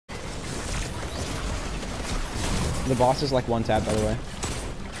The boss is like one tap, by the way.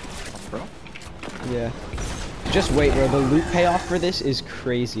 Bro? Yeah. Just wait, bro. The loot payoff for this is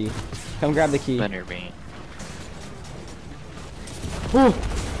crazy. Come grab the key. Better be. Ooh.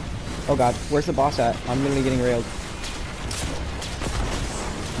 Oh god, where's the boss at? I'm literally getting railed.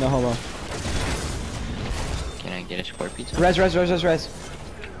 No homo. Can I get a square pizza? Res.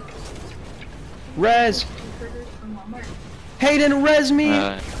 Res! Hayden, res me!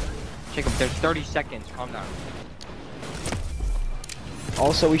 Jacob, there's 30 seconds. Calm down.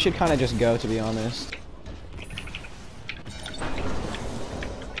 Also, we should kind of just go, to be honest.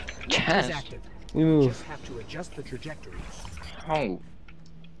 Yes. We move. Just have to adjust the trajectory. Oh.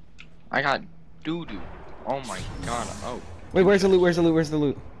 I got doo-doo. Oh my god. Oh. Wait, where's the loot? Where's the loot? Where's the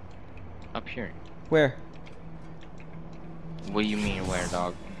loot? Up here. Where? What do you mean where,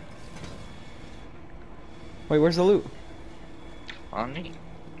 dog? Wait, where's the loot? On me.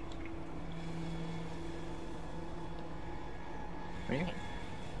 What do you mean?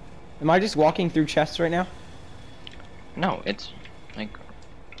 Am I just walking through chests right now? No, it's like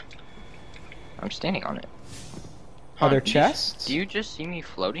I'm standing on it. Are there do you- chests? Do you just see me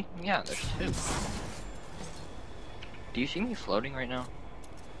floating? Yeah, there's two. Do you see me floating right now?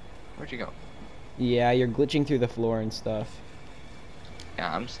 Where'd you go? Yeah, you're glitching through the floor and stuff.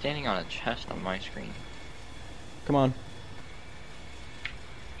 Yeah, I'm standing on a chest on my screen. Come on.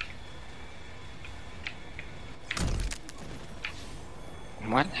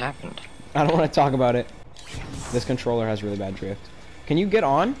 What happened? I don't want to talk about it. This controller has really bad drift. Can you get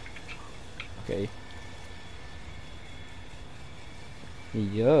on? Okay.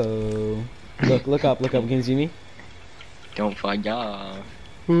 Yo. Look up. Can you see me? Don't fuck off.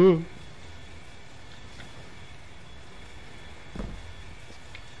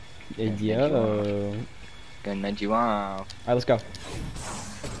 Yo. Gonna nudge you off. Alright, let's go.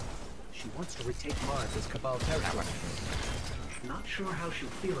 She wants to retake Mars as Cabal territory. Not sure how she'll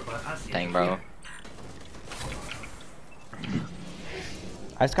feel about us. Dang, bro.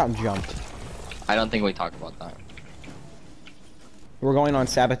 I just got jumped. I don't think we talked about that. We're going on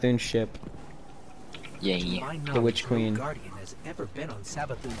Sabathoon's ship. Yay. The Witch Queen. No Guardian has ever been on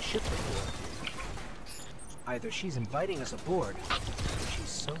Sabathoon's ship before. Either she's inviting us aboard, or she's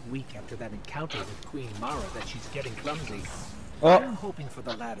so weak after that encounter with Queen Mara that she's getting clumsy. I'm Oh, hoping for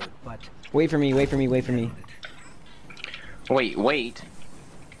the latter, but wait for me. Wait. Wait for me.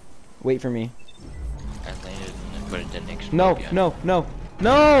 I landed, but it didn't explode No, yet.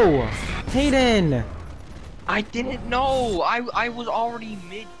 no! Hayden! I didn't know! I was already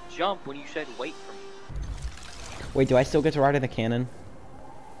mid-jump when you said wait for me. Wait, do I still get to ride in the cannon?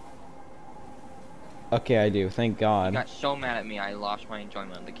 Okay, I do. Thank You God. got so mad at me, I lost my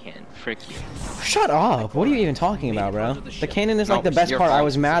enjoyment of the cannon. Frick you. Shut up! What are you even talking about, bro? The cannon is like the best your part. I fault.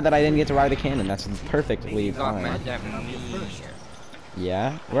 was mad that I didn't get to ride the cannon. That's perfectly You got fine. mad at me.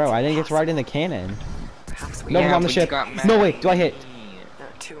 Yeah, bro, I didn't get to ride in the cannon. Perhaps we No one Yeah, on the but you ship. got mad No, at wait, do I hit? me. There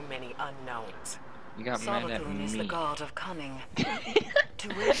are too many unknowns. You got mad at Sabathoon is the me. god of cunning. To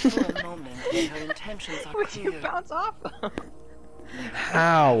wait for a moment when her intentions are Would you clear. bounce off?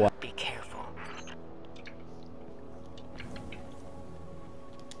 How? Be careful.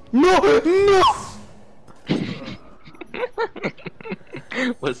 No!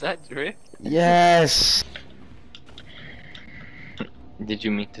 Was that drift? Yes! Did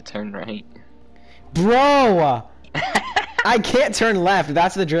you mean to turn right? Bro! I can't turn left.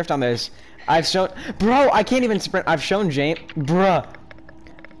 That's the drift on this. I've shown... Bro, I can't even sprint. I've shown James... Bruh.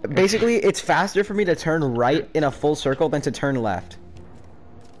 Basically, it's faster for me to turn right in a full circle than to turn left.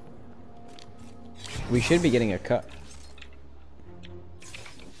 We should be getting a cut.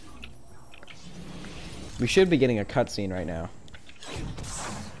 We should be getting a cutscene right now.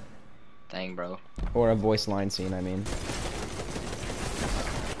 Dang, bro. Or a voice line scene, I mean.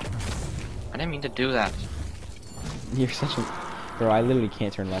 I didn't mean to do that. You're such a... Bro, I literally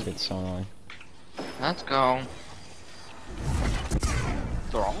can't turn left. It's so annoying. Let's go.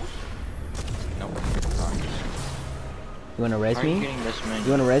 Throw? No. You wanna res Are you me? getting this many?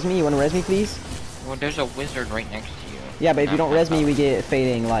 You wanna res me? You wanna res me, please? Well, there's a wizard right next to you. Yeah, but if you don't res me, we we get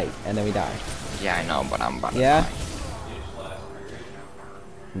fading light, and then we die. Yeah, I know, but I'm about to Yeah? die.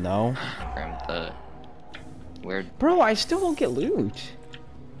 No. Grab the weird. Bro, I still don't get loot.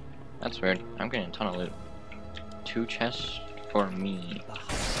 That's weird. I'm getting a ton of loot. 2 chests for me.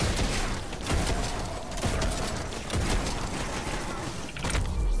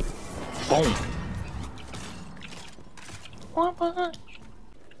 Boom. One punch.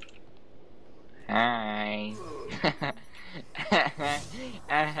 Hi.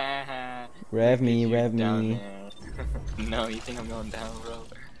 Rev me, Look at rev you down me. there. No, you think I'm going down, bro?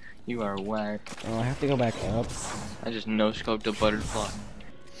 You are whack. Oh, I have to go back up. I just no-scoped a butterfly.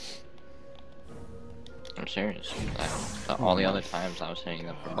 I'm serious. All the other times I was hitting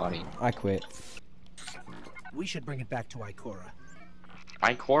up her body. I quit. We should bring it back to Ikora.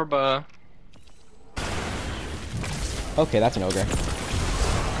 Ikorba. Okay, that's an ogre.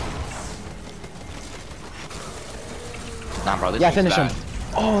 Nah, bro, this Yeah, thing's finish bad. him.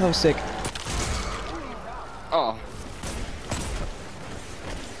 Oh, that was sick. Oh.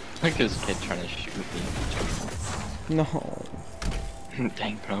 Look at this kid trying to shoot me. No.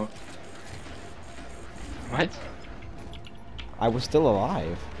 Dang, bro. What? I was still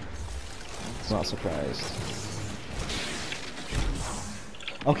alive. Not surprised.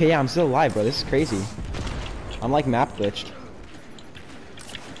 Okay, yeah, I'm still alive, bro. This is crazy. I'm like map glitched.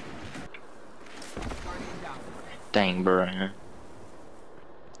 Dang, bro.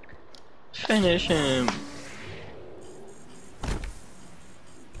 Finish him.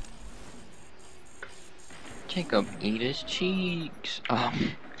 Jacob, eat his cheeks.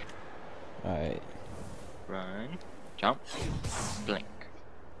 Alright. Run. Jump. Blink.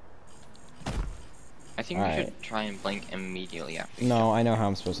 I think we Alright. should try and blink immediately after. No, I know how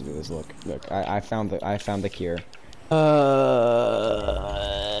I'm supposed to do this. Look, I found the cure.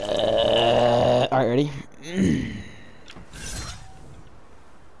 Alright, ready?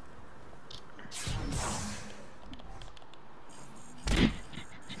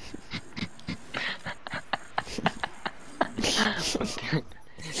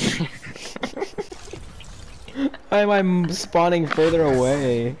 Why am I spawning further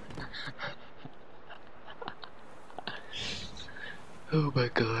away? Oh my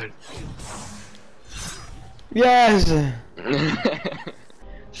god. Yes!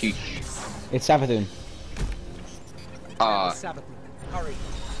 Sheesh. It's Sabathun. Sabathun, hurry.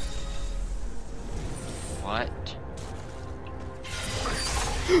 What?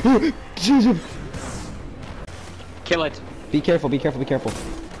 Jesus! Kill it. Be careful, be careful, be careful.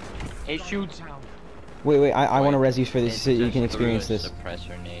 It shoots. Wait, I want to res you for It this so you just can experience threw a this.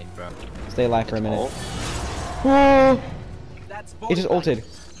 Suppressor nade, bro. Stay alive for a It's minute. ult. Oh! That's It just ulted.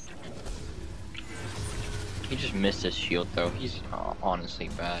 He just missed his shield throw. He's honestly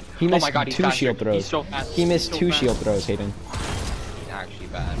bad. He Oh missed my god, he's 2 faster. shield throws. He's so fast. He missed He's so 2 fast. shield throws, Hayden. He's actually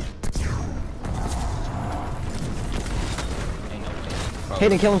bad. Ain't no way. Bro,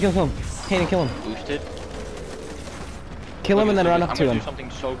 Hayden, kill him, kill him. Hayden, kill him. boosted. Kill him and then run up to I'm him. gonna do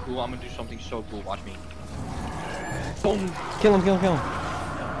something so cool. I'm gonna do something so cool. Watch me. Boom. Kill him, kill him, kill him.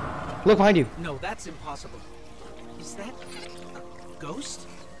 Look behind you. No, that's impossible. Is that a ghost?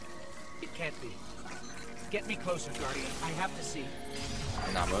 It can't be. Get me closer, Guardian. I have to see.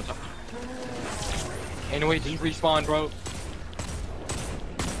 Nah, bro. Anyway, just respawn, bro.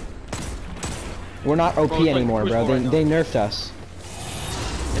 We're not OP Bro, it's like anymore, bro. Crucible right They nerfed us.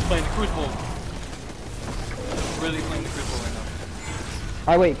 It's playing the Crucible. It's really playing the Crucible right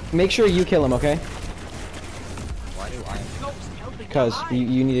now. Alright, wait. Make sure you kill him, okay? Why do I? Ghost, help me Because alive.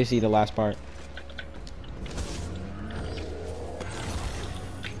 you need to see the last part.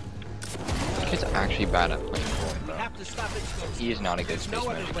 This kid's actually bad at playing Void, We bro. have to stop its ghost. He is not a good There's space no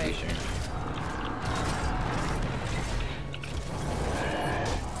other way. education.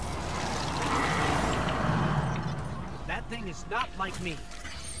 That thing is not like me.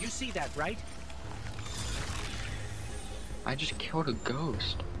 You see that, right? I just killed a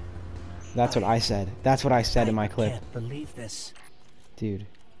ghost. That's what I said. That's what I said in my I clip. can't believe this. Dude.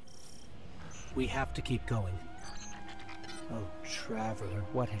 We have to keep going. Oh, Traveler,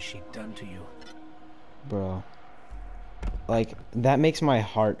 what has she done to you? Bro. Like, that makes my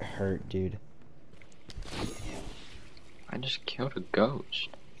heart hurt, dude. I just killed a ghost.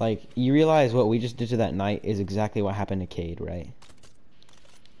 Like, you realize what we just did to that knight is exactly what happened to Cade, right?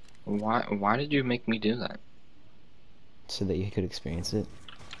 Why did you make me do that? So that you could experience it.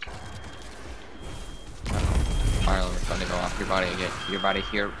 Fire alarm's about to go off. You're about to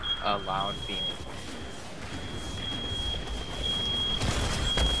hear a loud beaming.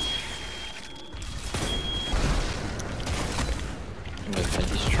 Look at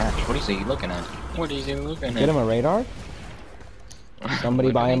these trash. What is he looking at? What is he looking at? Get him a radar?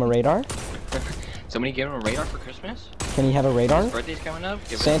 Somebody buy him a radar? Somebody give him a radar for Christmas? Can he have a radar? His birthday's coming up.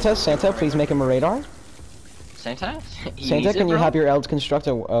 Give him Santa, please make him a radar. Santa? He Santa, needs it, can you bro? have your elves construct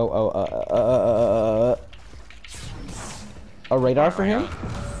a radar for him?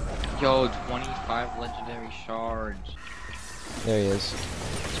 Yo, 25 legendary shards. There he is.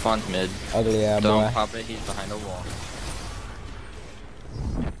 Spawns mid. Ugly yeah, Don't boy. pop it, he's behind a wall.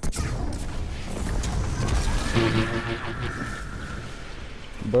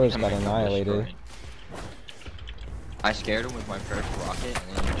 Bro's I'm got gonna get annihilated. destroyed. I scared him with my first rocket,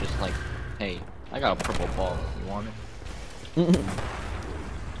 and then he just like, hey, I got a purple ball. You want it?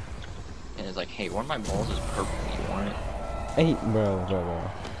 And it's like, hey, one of my balls is purple. You want it? Hey, bro.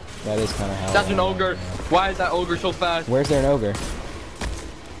 That is kind of how. That's an ogre. Why is that ogre so fast? Where's there an ogre?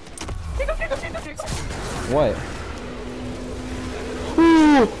 What?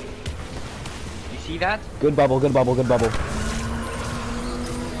 Ooh! You see that? Good bubble. You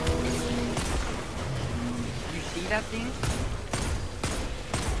see that thing?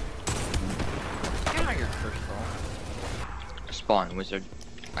 Get out of your first ball. Spawn, wizard.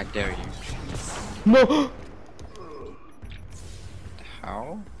 I dare you. No!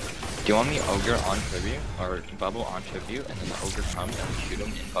 How? Do you want me ogre on tribute? Or bubble on tribute, and then the ogre comes and we shoot him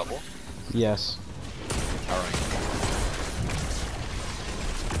in bubble? Yes. Alright.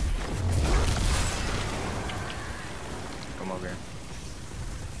 Come over here.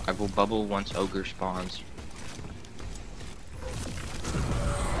 I will bubble once ogre spawns.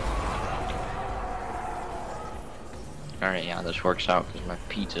 Alright, yeah, this works out because my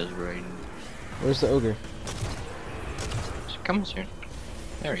pizza's ready. Where's the ogre? Just come soon.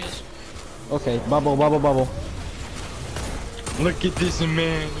 There he is. Okay, bubble. Look at this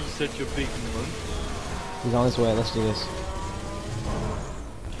man, he's such a big monkey. He's on his way. Let's do this.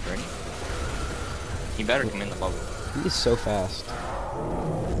 Ready? He better come in the bubble. He is so fast.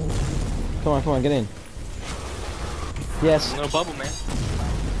 Come on, get in. Yes. Little bubble, man.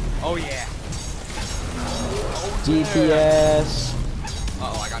 Oh yeah. DPS.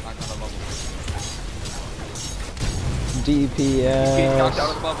 Uh-oh, I got knocked out of the bubble. DPS. He's knocked out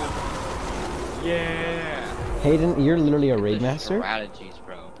of the bubble. Yeah. Hayden, you're literally a raid The master? strategies,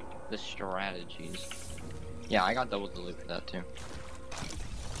 bro. The strategies. Yeah, I got double the loot for that too.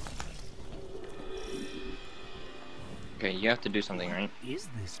 Okay, you have to do something, right? What is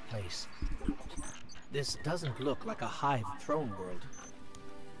this place? This doesn't look like a hive throne world.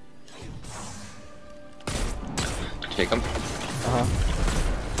 Jacob? Uh-huh.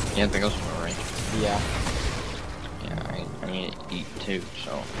 You have to go somewhere, right? Yeah. Yeah, I need to eat too,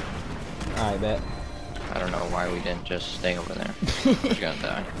 so I bet. I don't know why we didn't just stay over there. We're gonna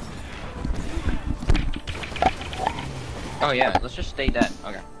die. Oh yeah, let's just stay dead.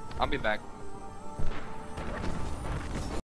 Okay, I'll be back.